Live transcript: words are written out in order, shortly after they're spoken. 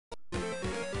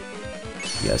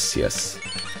Yes, yes.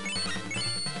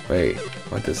 Wait,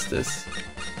 what is this?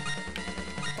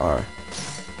 R.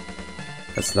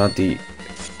 That's not the...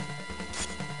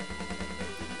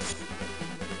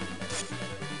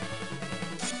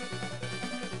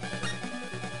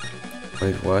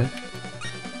 Wait, what?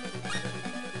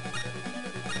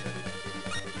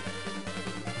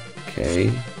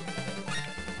 Okay.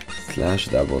 Slash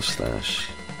double slash.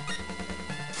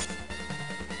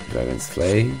 Dragon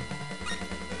Slay.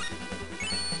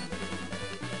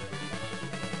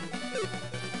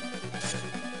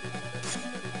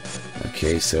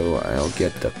 Okay, so I'll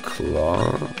get the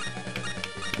claw,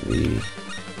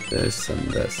 this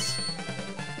and this.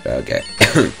 Okay.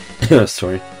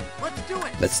 Sorry. Let's do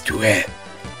it. Let's do it.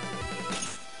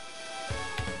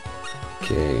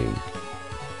 Okay.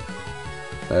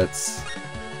 Let's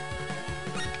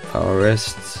power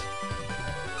wrist.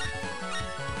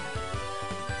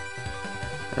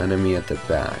 Enemy at the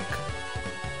back.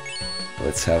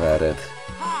 Let's have at it.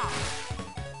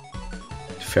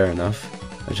 Fair enough.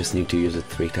 I just need to use it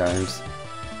 3 times.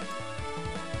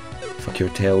 Fuck your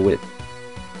tail whip.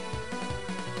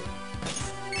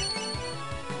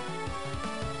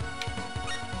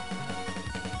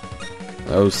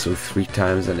 Oh, so 3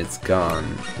 times and it's gone,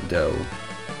 though.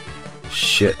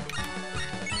 Shit.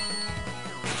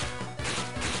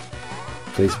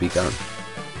 Please be gone.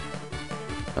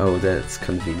 Oh, that's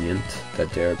convenient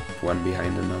that they're one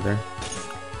behind another.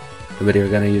 But you're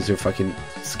gonna use your fucking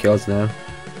skills now.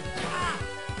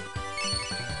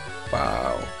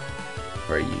 Wow.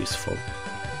 Very useful.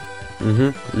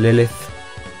 Lilith.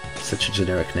 Such a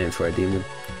generic name for a demon.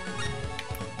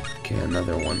 Okay,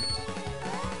 another one.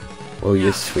 We'll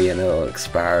use 3 and it'll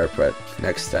expire, but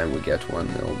next time we get one,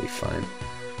 it'll be fine.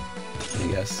 I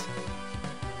guess.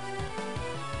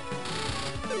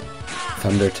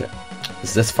 Thunder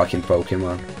is this fucking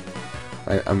Pokemon?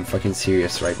 I'm fucking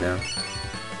serious right now.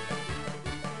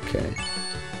 Okay.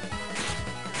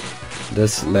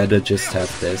 Does Leda just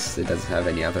have this? It doesn't have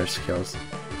any other skills.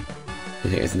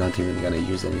 It's not even gonna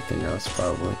use anything else,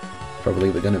 probably. Probably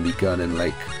we're gonna be gone in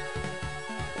like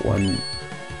one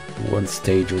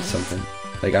stage or something.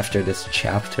 Like after this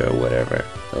chapter or whatever,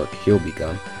 he'll be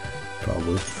gone.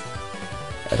 Probably.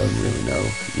 I don't really know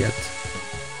yet.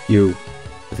 You,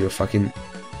 with your fucking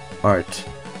art.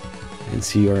 You can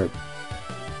see your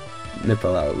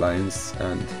nipple outlines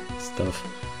and stuff.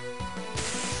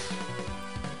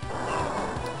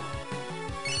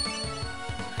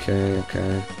 Okay,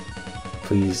 okay.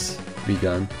 Please be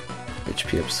gone.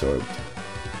 HP absorbed.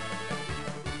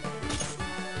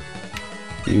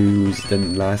 Use the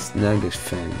last negative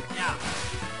thing.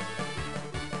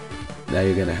 Now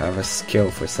you're gonna have a skill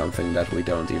for something that we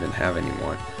don't even have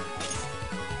anymore.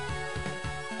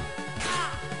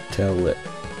 Tail whip.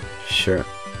 Sure.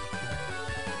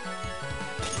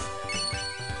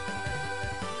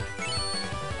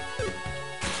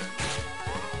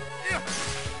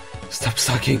 Stop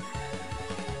sucking!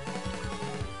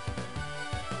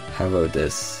 How about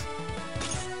this?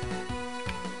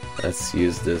 Let's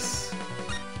use this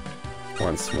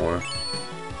once more.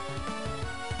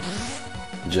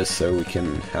 Just so we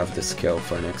can have the skill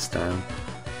for next time.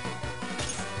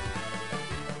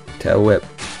 Tail whip.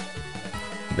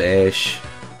 Bish.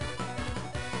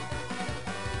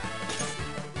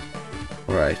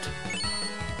 Right.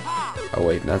 Oh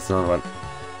wait, that's not what...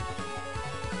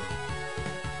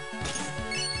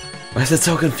 Why is it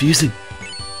so confusing?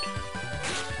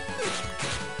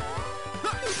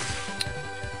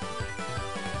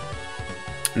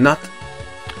 Not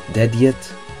dead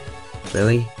yet?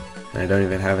 Really? I don't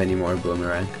even have any more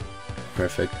boomerang.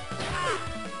 Perfect.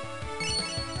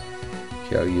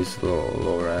 Okay, I'll use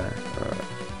Lorelli.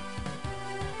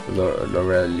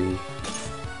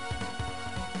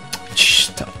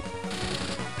 Stop.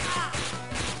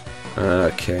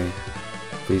 Okay.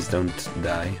 Please don't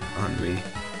die on me.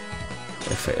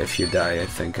 If you die, I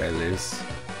think I lose.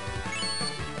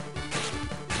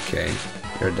 Okay,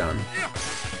 you're done.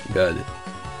 Good.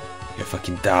 You're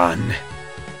fucking done.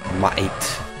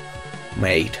 Mate.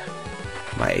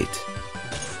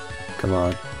 Come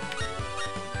on.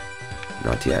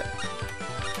 Not yet.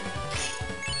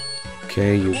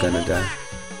 Okay, you're gonna die.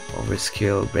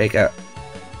 Overskill. Break out.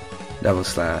 Double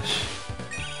slash.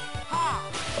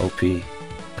 OP.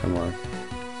 Come on.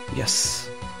 Yes.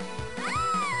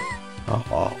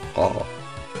 Oh.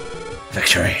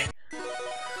 Victory.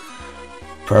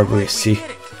 Probably see.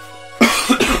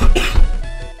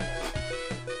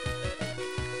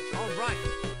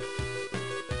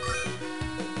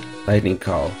 Lightning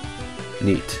call.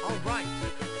 Neat.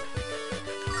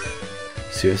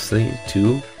 Seriously?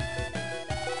 2?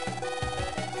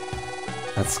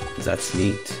 That's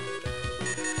neat.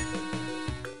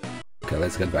 Okay,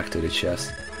 let's get back to the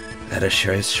chest. That is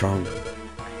sure is strong.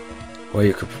 Who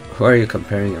are you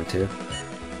comparing him to?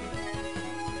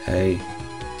 Hey.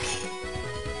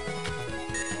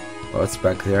 What's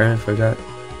back there? I forgot.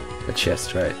 A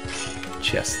chest, right?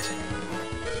 Chest.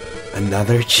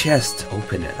 Another chest.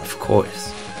 Open it, of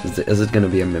course. Is it gonna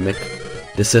be a mimic?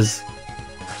 This is...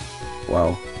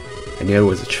 Wow. I knew it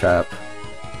was a trap.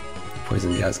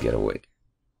 Poison gas, get away.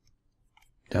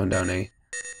 Down, down, A.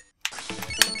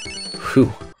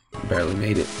 Whew. Barely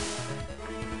made it.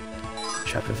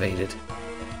 Trap evaded.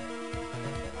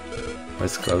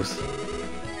 Was close.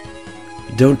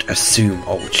 Don't assume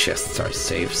all chests are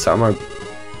safe. Some are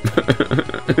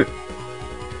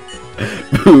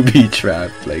booby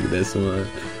trapped like this one.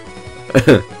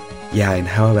 Yeah, and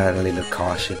how about a little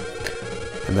caution?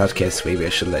 In that case, maybe I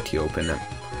should let you open them.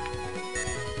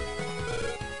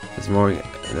 There's more.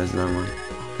 There's no more.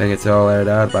 I think it's all aired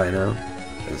out by now.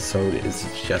 So it's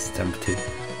just empty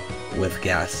with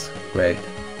gas. Great.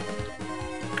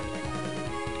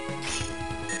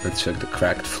 Let's check the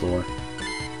cracked floor.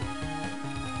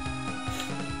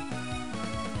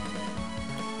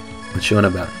 What you on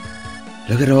about?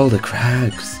 Look at all the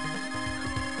cracks.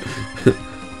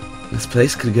 This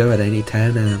place could go at any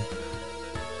time now.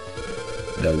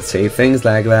 Don't say things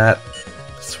like that.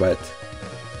 Sweat.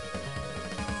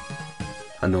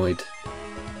 Annoyed.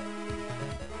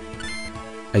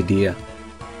 Idea.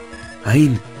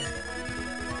 Ein!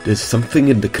 There's something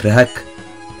in the crack.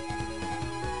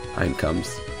 Ein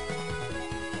comes.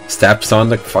 Steps on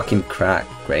the fucking crack.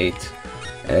 Great.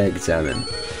 Examine.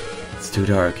 It's too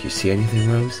dark. You see anything,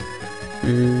 Rose?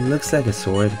 Looks like a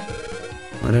sword.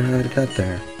 Wonder how it got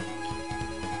there.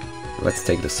 Let's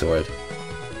take the sword.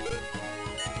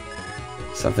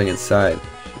 Something inside.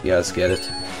 Yes, get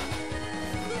it.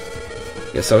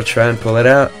 Guess I'll try and pull it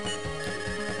out.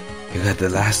 You got the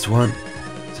last one,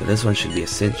 so this one should be a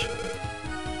cinch.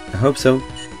 I hope so.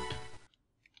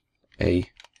 Hey.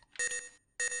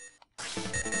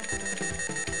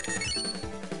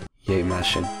 Yay,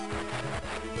 mashing.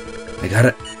 I got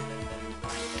it.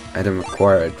 Item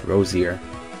acquired. Rosier.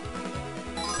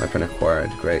 Weapon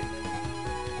acquired. Great.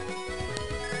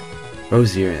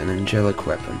 Rosier, an angelic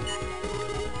weapon.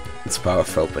 It's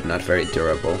powerful, but not very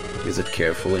durable. Use it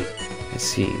carefully. I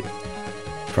see.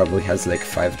 Probably has like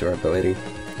 5 durability,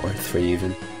 or 3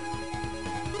 even.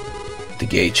 The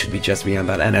gate should be just beyond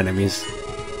that, and enemies.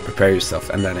 Prepare yourself,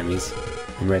 and enemies.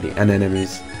 I'm ready, and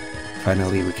enemies.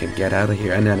 Finally, we can get out of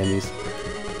here, and enemies.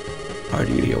 Our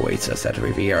duty awaits us at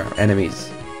Riviera. Enemies.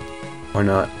 Or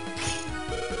not.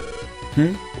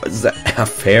 What's that? A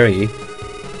fairy?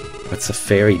 What's a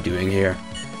fairy doing here?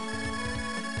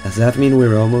 Does that mean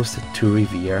we're almost to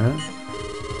Riviera?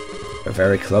 We're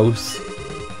very close.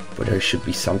 But there should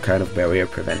be some kind of barrier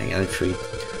preventing entry.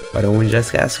 Why don't we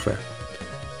just ask her?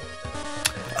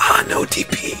 Ah, no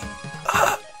DP.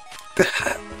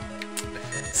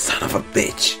 Son of a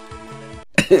bitch.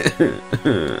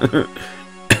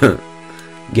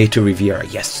 Gate to Riviera.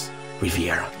 Yes,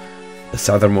 Riviera. The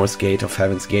southernmost gate of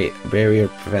Heaven's Gate. Barrier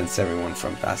prevents everyone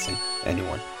from passing.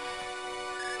 Anyone.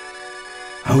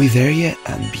 Are we there yet?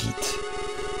 Unbeat.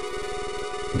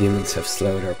 Demons have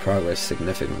slowed our progress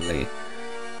significantly.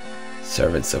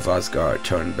 Servants of Asgard,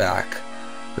 turn back.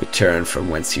 Return from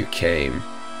whence you came.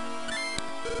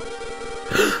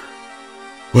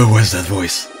 Where was that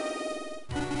voice?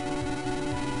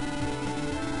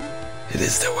 It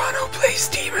is the one who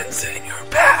placed demons in your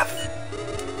path.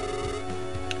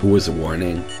 Who was a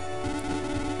warning?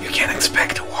 You can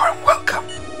expect a warm welcome.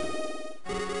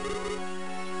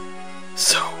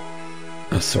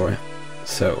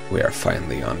 So we are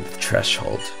finally on the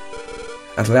threshold.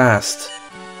 At last.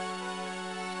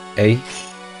 Eh?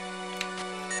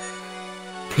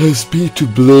 Press B to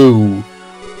blow.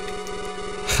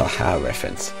 Haha,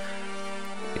 reference.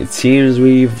 It seems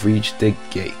we've reached the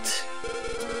gate.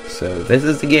 So this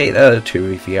is the gate to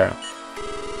Riviera.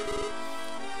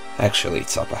 Actually,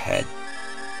 it's up ahead.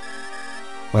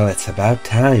 Well, it's about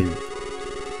time.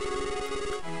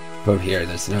 From here,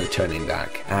 there's no turning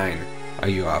back. Ein, are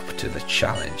you up to the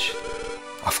challenge?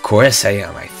 Of course I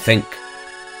am, I think.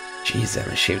 Jeez,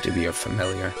 I'm ashamed to be your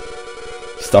familiar.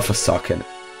 Stuff a socket.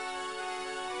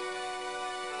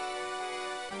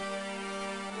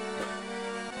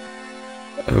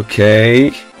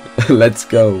 Okay, let's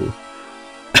go.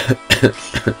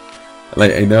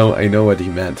 Like, I know what he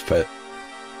meant, but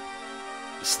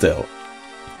still.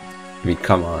 I mean,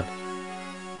 come on.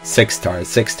 6 stars.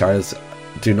 6 stars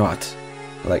do not,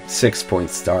 like 6-point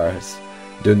stars,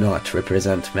 do not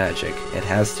represent magic. It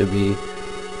has to be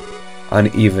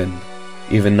uneven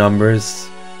even numbers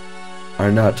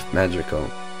are not magical.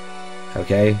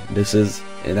 Okay, this is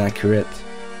inaccurate.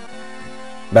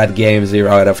 Bad game, 0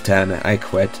 out of 10. I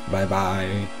quit. Bye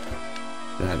bye.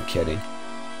 No, I'm kidding.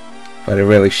 But it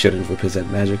really shouldn't represent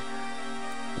magic.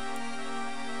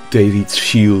 David's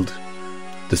shield.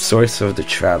 The source of the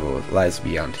travel lies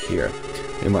beyond here.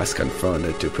 We must confront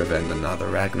it to prevent another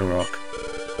Ragnarok.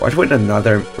 What would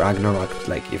another Ragnarok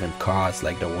even cause?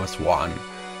 Like there was one.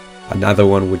 Another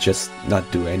one would just not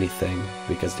do anything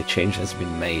because the change has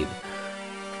been made.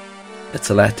 It's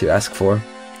a lot to ask for,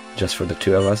 just for the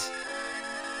two of us.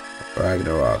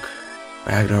 Ragnarok.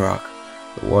 Ragnarok.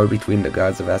 The war between the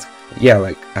gods of Asgard. Yeah,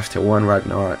 like after one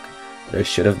Ragnarok, there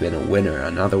should have been a winner.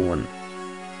 Another one,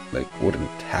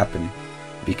 wouldn't happen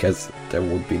because there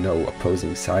would be no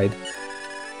opposing side.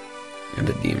 And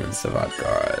the demons of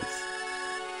Asgard.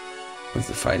 Once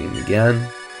the fighting began,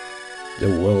 the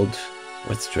world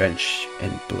was drenched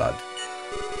in blood.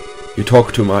 You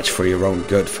talk too much for your own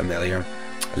good, familiar.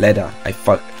 Leda,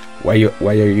 why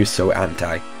are you so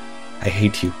anti? I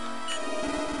hate you.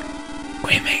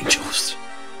 Grim angels,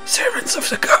 servants of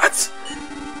the gods.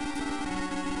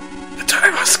 The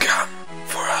time has come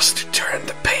for us to turn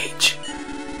the page.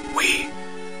 We,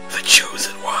 the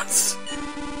chosen ones,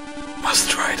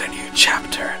 must write a new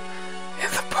chapter in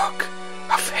the book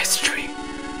of history.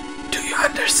 Do you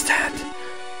understand?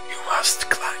 You must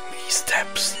climb these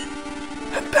steps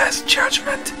and pass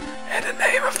judgment in the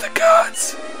name of the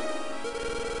gods.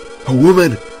 A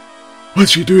woman?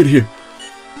 What's she doing here?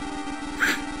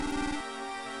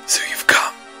 So you've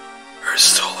come,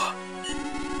 Ursula.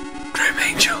 Grim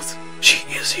angels, she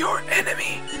is your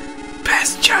enemy.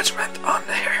 Pass judgment on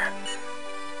her.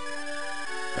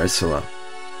 Ursula.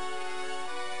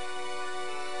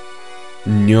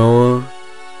 Io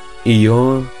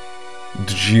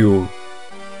Giu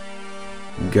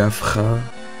Gafcha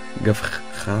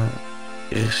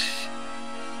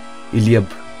Ilyab.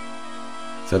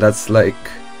 So that's like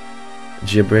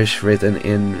gibberish written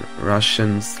in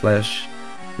Russian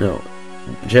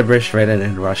gibberish written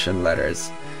in Russian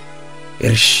letters.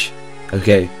 Irsh.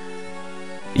 Okay.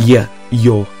 Yeah,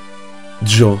 yo,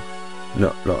 jo.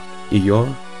 No,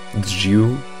 io,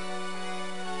 Giu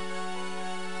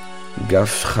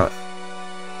Gafcha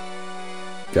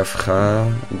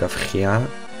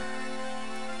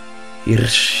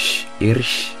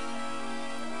Irsh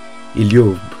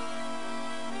Ilyob.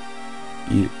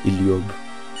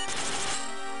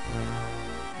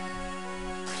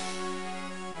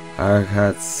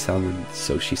 Arhat summoned,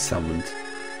 so she summoned.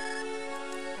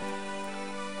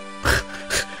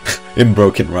 In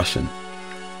broken Russian.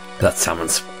 That summon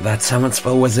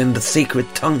spell was in the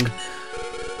secret tongue.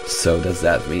 So does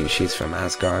that mean she's from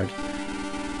Asgard?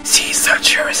 See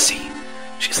such heresy.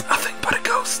 She's nothing but a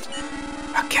ghost.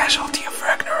 A casualty of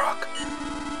Ragnarok.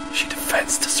 She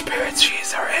defends the spirits. She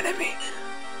is our enemy.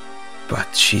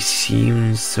 But she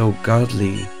seems so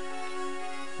godly.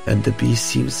 And the beast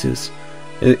seems to...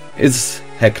 Is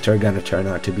Hector gonna turn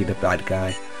out to be the bad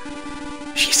guy?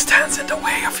 She stands in the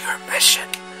way of your mission.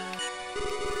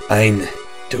 Ein,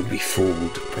 don't be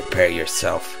fooled. Prepare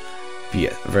yourself.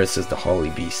 Versus the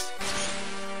holy beast.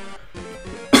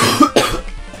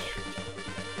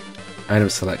 Item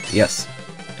select. Yes.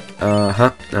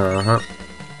 I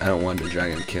don't want the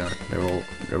dragon kill.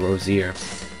 The Rosier.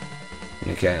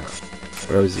 Okay.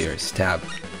 Rosier. Stab.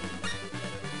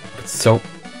 But so...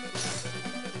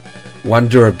 One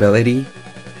durability.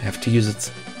 I have to use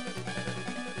it.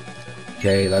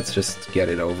 Okay, let's just get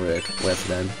it over it with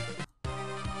then.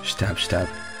 Stab.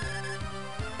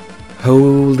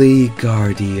 Holy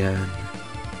Guardian,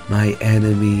 my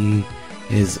enemy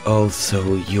is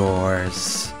also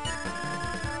yours.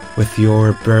 With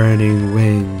your burning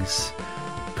wings,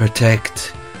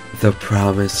 protect the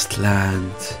promised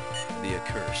land. The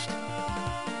accursed.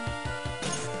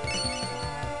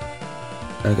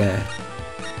 Okay.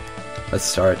 Let's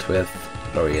start with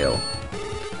L'Oreal.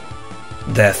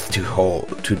 Death to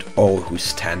all who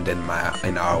stand in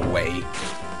our way.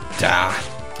 Da.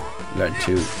 Learn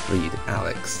to read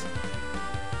Alex.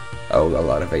 Oh, a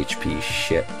lot of HP.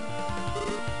 Shit.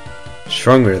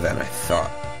 Stronger than I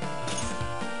thought.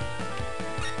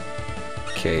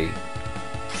 Okay.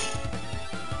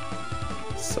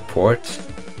 Support.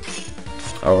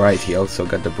 Alright, he also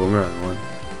got the boomerang one.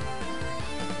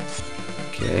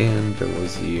 Okay, and there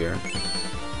was here.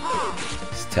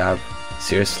 Stab.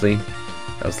 Seriously?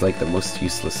 That was like the most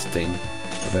useless thing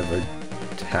I've ever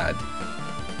had.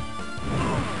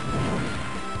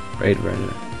 Raid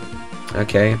Runner.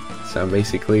 Okay, so I'm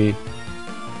basically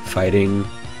fighting,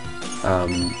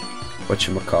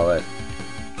 whatchamacallit.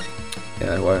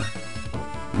 Yeah, what?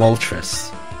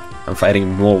 Moltres. I'm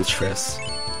fighting Moltres.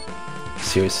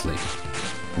 Seriously.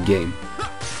 Game.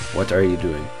 What are you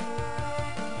doing?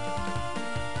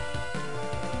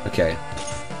 Okay.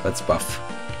 Let's buff.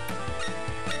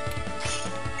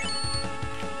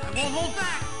 I won't hold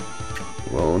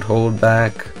back. Won't hold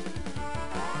back.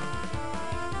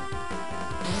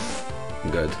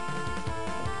 Good.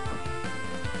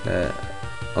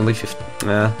 Only 50.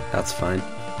 That's fine.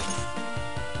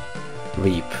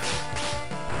 Reap.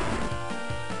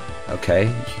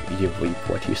 Okay, you reap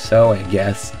what you sow, I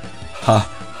guess. Ha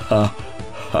ha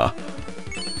ha.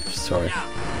 Sorry.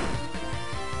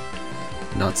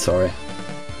 Not sorry.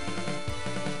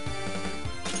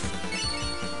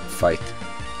 Fight.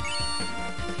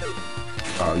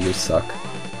 Oh, you suck.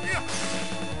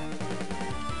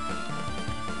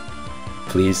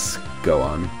 Please go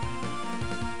on.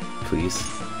 Please.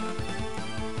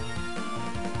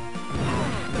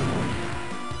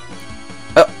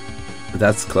 Oh,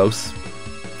 that's close.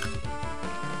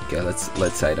 Okay,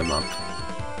 let's item up.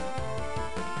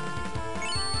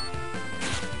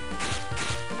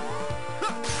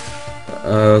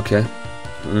 Okay.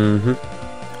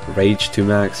 Rage to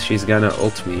max. She's gonna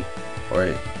ult me,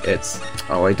 or it's.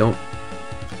 Oh, I don't.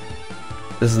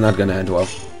 This is not gonna end well.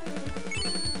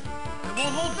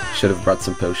 Should have brought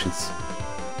some potions.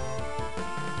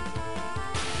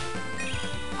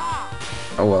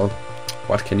 Oh well,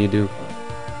 what can you do?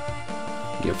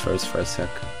 Give first for a sec.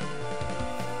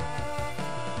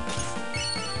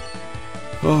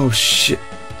 Oh shit.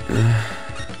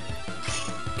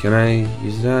 Can I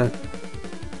use that?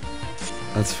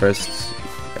 Let's first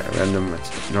random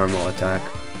normal attack,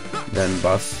 then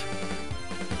buff.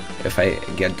 If I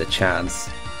get the chance,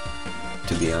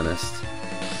 to be honest.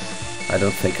 I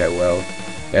don't think I will.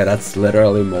 Yeah, that's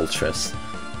literally Moltres.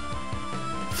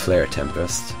 Flare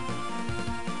Tempest.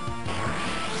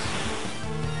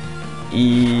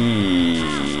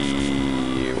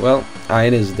 Well,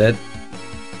 Ein is dead.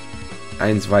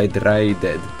 Ein, zwei, drei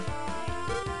dead.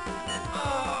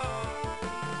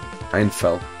 Ein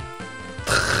fell.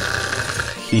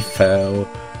 He fell.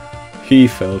 He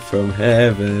fell from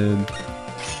heaven.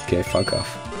 Okay, fuck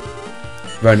off.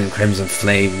 Burning crimson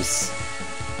flames.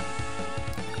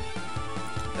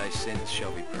 Thy sins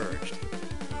shall be purged.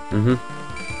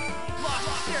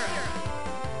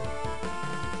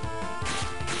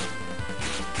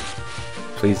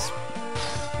 Please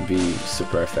be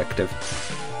super effective.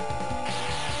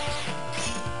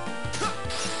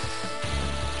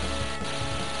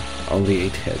 Only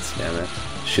 8 hits, damn it.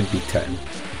 Should be 10.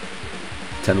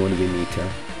 10 would be neater.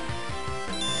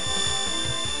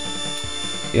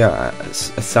 Yeah, a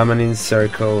summoning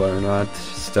circle or not,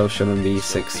 still shouldn't be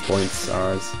 6 point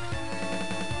stars.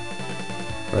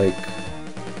 Like,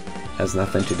 has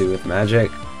nothing to do with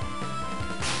magic.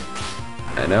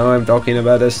 I know I'm talking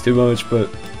about this too much, but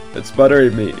it's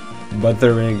buttering me.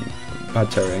 Buttering.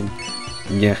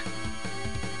 Yeah.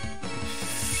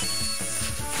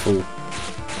 Fool.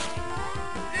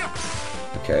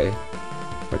 Okay.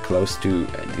 We're close to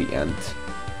the end.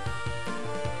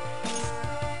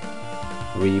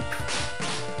 Reap.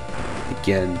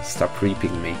 Again, stop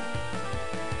reaping me.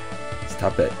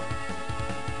 Stop it.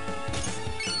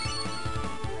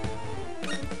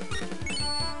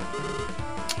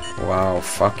 Wow,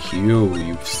 fuck you,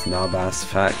 you snob ass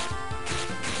fuck.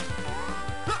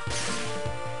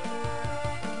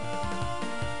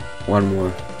 One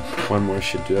more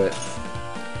should do it.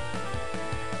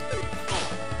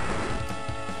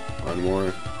 One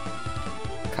more.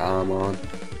 Come on.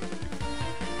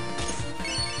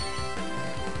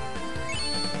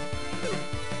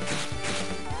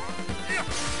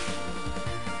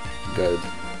 Good.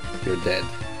 You're dead.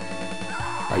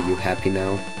 Are you happy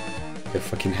now? You're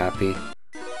fucking happy.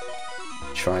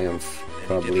 Triumph.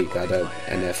 Probably got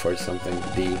an F or something.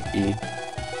 D, E.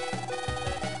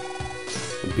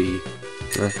 B.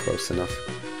 Close enough.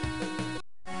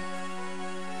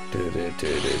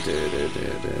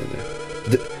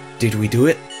 Did we do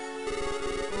it?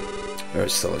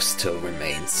 Ursula still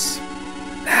remains.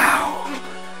 Now,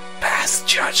 pass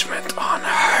judgment on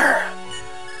her.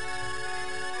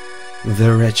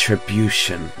 The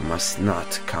retribution must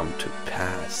not come to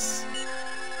pass.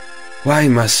 Why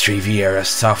must Riviera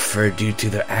suffer due to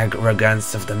the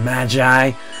arrogance of the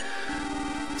Magi?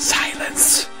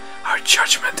 Silence. Our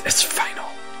judgment is final.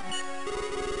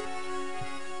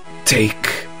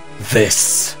 Take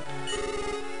this.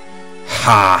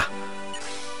 Ha!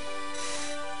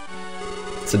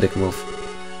 It's a dick move.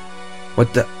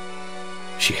 What the?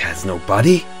 She has no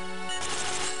body?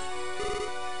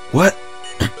 What?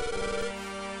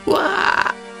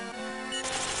 What?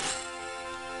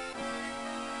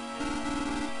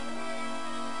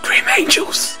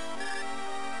 angels!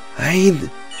 Hein?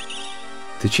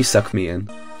 Did she suck me in?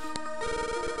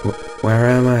 Where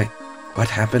am I? What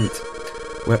happened?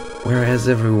 Where is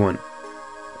everyone?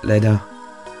 Leda.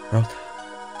 Rose.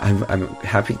 I'm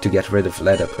happy to get rid of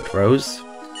Leda, but Rose?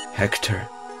 Hector.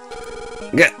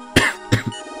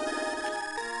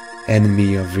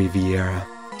 Enemy of Riviera,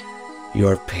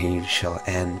 your pain shall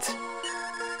end.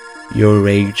 Your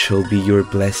rage shall be your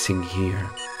blessing here.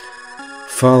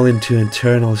 Fall into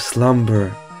eternal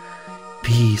slumber,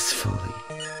 peacefully.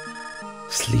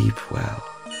 Sleep well.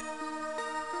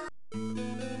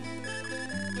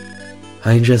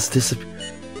 Hein just disappeared.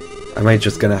 Am I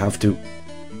just gonna have to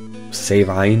save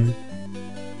Hein?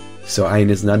 So Hein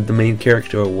is not the main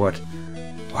character, or what?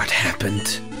 What happened?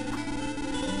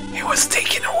 He was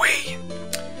taken away.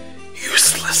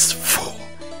 Useless fool.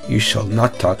 You shall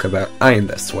not talk about Hein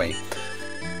this way.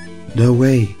 No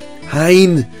way.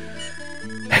 Hein!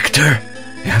 Hector,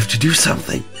 you have to do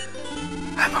something.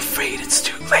 I'm afraid it's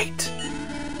too late.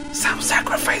 Some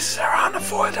sacrifices are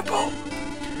unavoidable.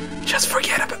 Just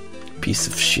forget about... Piece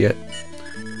of shit.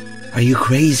 Are you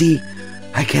crazy?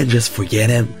 I can't just forget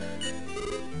him.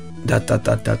 Dot dot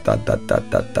dot dot dot dot dot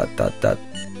dot dot dot dot.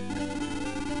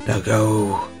 Now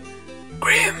go.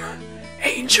 Grim.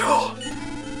 Angel.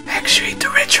 Actuate the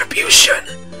retribution.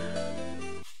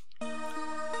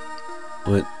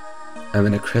 What? I'm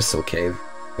in a crystal cave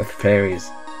with fairies.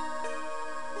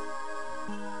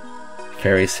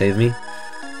 Fairies save me?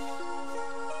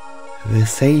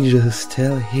 This angel is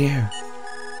still here.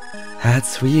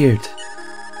 That's weird.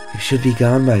 He should be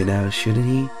gone by now, shouldn't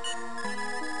he?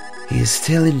 He is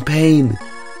still in pain.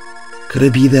 Could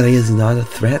it be that he is not a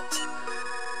threat?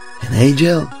 An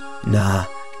angel? Nah,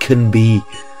 couldn't be.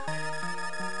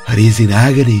 But he's in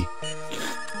agony.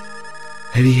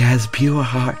 Maybe he has pure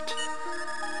heart.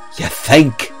 You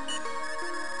think?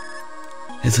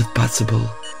 Is it possible?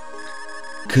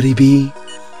 Could he be?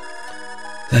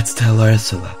 Let's tell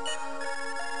Ursula.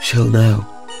 She'll know.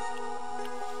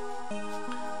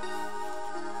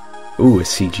 Ooh, a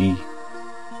CG.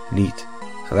 Neat.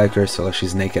 I like Ursula,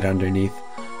 she's naked underneath.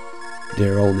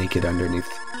 They're all naked underneath.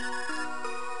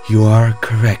 You are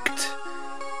correct.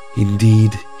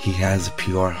 Indeed, he has a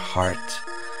pure heart.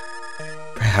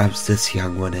 Perhaps this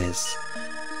young one is.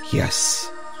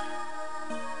 Yes.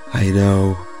 I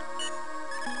know.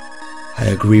 I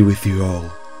agree with you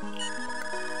all.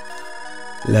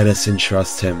 Let us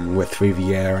entrust him with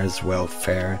Riviera's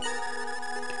welfare,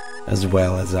 as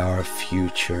well as our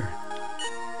future.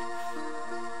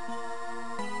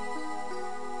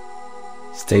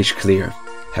 Stage clear.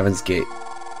 Heaven's Gate.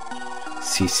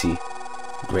 CC.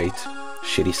 Great.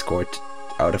 Shitty score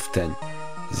out of 10.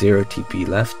 0 TP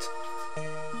left.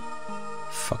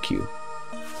 Fuck you.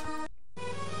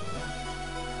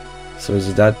 So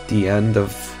is that the end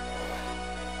of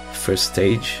first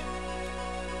stage?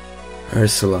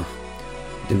 Ursula,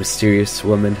 the mysterious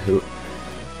woman who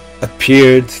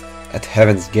appeared at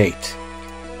Heaven's Gate,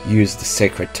 used the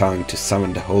sacred tongue to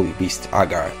summon the holy beast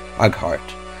Aghart.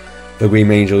 The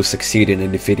Grim Angel succeeded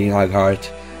in defeating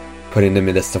Aghart, but in the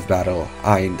midst of battle,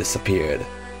 Hein disappeared.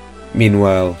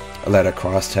 Meanwhile, Aletta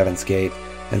crossed Heaven's Gate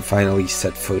and finally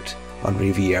set foot on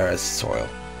Riviera's soil.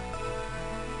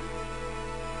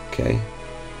 Okay.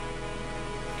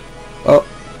 Well,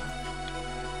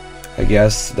 I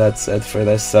guess that's it for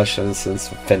this session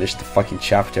since we finished the fucking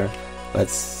chapter.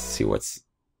 Let's see what's...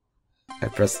 I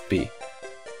pressed B.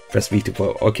 Press B to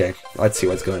vote. Okay, let's see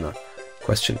what's going on.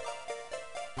 Question.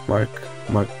 Mark,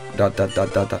 dot, dot,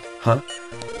 dot, dot, dot. Huh?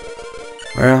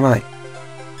 Where am I?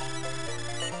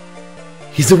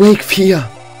 He's awake, Fia!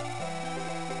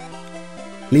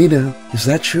 Lena, is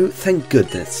that true? Thank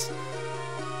goodness.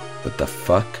 What the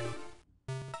fuck?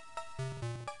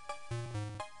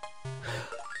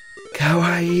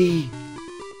 Kawaii!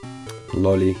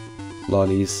 Lolly.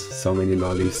 Lollies. So many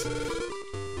lollies.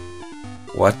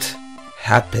 What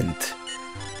happened?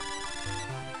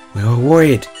 We were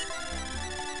worried.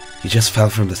 You just fell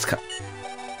from the sky.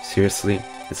 Seriously?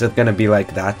 Is it gonna be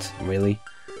like that? Really?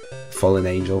 Fallen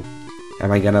angel?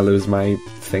 Am I gonna lose my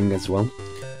thing as well?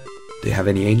 Do you have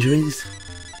any injuries?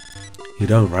 You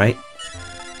don't, right?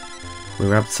 We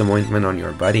rubbed some ointment on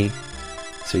your body,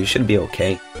 so you should be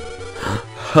okay.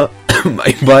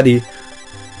 My body!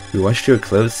 You washed your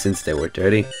clothes since they were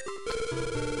dirty.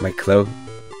 My clothes?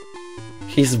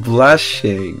 He's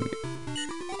blushing!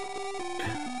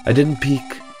 I didn't peek.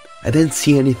 I didn't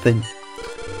see anything.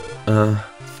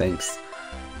 Thanks.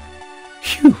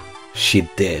 Phew! She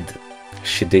did.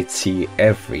 She did see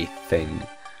everything.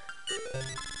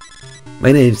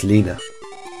 My name's Lena.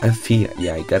 I'm Fia.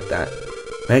 Yeah, I got that.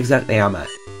 Where exactly am I?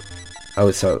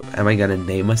 Oh, so am I gonna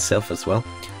name myself as well?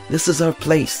 This is our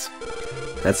place.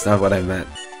 That's not what I meant.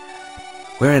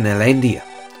 We're in Elendia,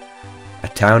 a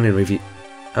town in Riviera.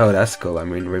 Oh, that's cool.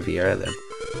 I'm in Riviera then.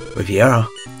 Riviera?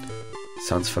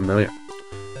 Sounds familiar.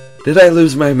 Did I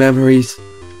lose my memories?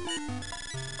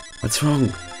 What's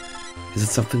wrong? Is it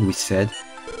something we said?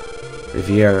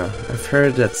 Riviera. I've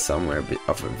heard that somewhere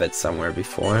of it somewhere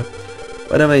before.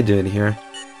 What am I doing here?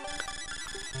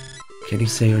 Can you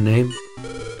say your name?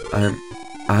 I'm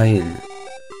Ein.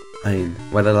 Ein.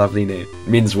 What a lovely name.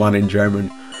 Means one in German.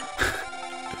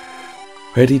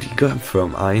 Where did you come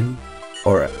from, Ein?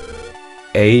 Or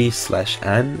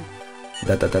A/An?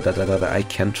 I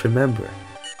can't remember.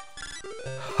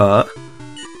 Huh?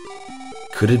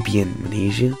 Could it be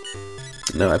Amnesia?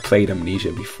 No, I played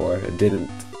Amnesia before. It didn't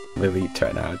really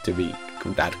turn out to be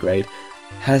that great.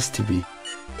 Has to be.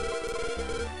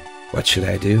 What should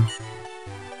I do?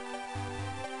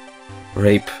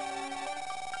 Rape.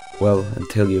 Well,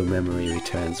 until your memory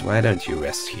returns, why don't you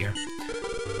rest here?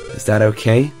 Is that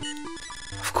okay?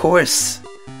 Of course!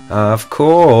 Of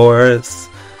course!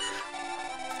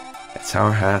 It's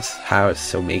our house,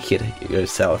 so make it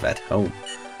yourself at home.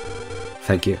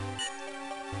 Thank you.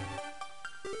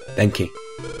 Thank you.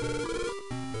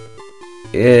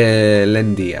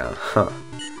 Elendia, huh.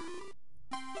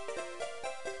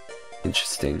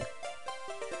 Interesting.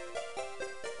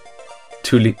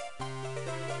 Tuli.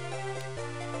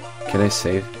 Can I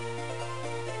save?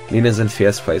 Lena's in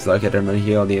first place. Look at her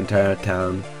here. The entire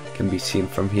town can be seen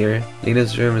from here.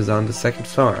 Lena's room is on the second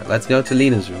floor. Let's go to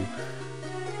Lena's room.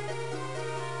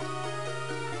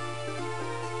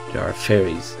 There are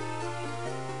fairies.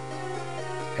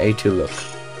 Hey to look.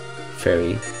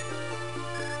 Fairy.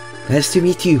 Nice to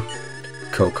meet you.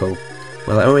 Coco.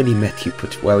 Well, I already met you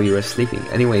while you were sleeping.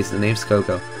 Anyways, the name's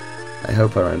Coco. I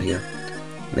help around here.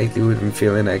 Lately we've been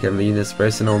feeling like I'm Lena's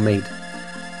personal maid.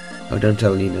 Oh, don't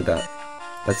tell Lena that.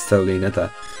 Let's tell Lena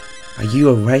that. Are you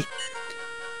alright?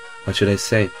 What should I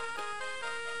say?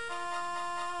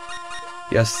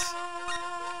 Yes.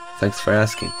 Thanks for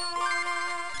asking.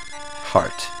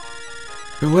 Heart.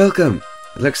 You're welcome.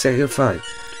 It looks like you're fine.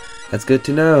 That's good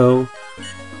to know.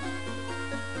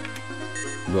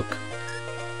 Book.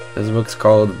 This book's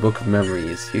called Book of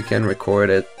Memories. You can record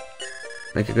it.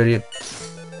 Make a good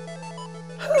use.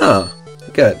 Huh.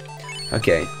 Good.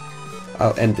 Okay.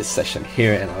 I'll end this session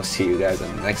here and I'll see you guys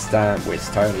on the next time. We're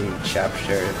starting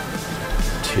chapter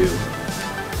 2.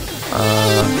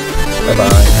 Bye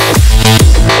bye.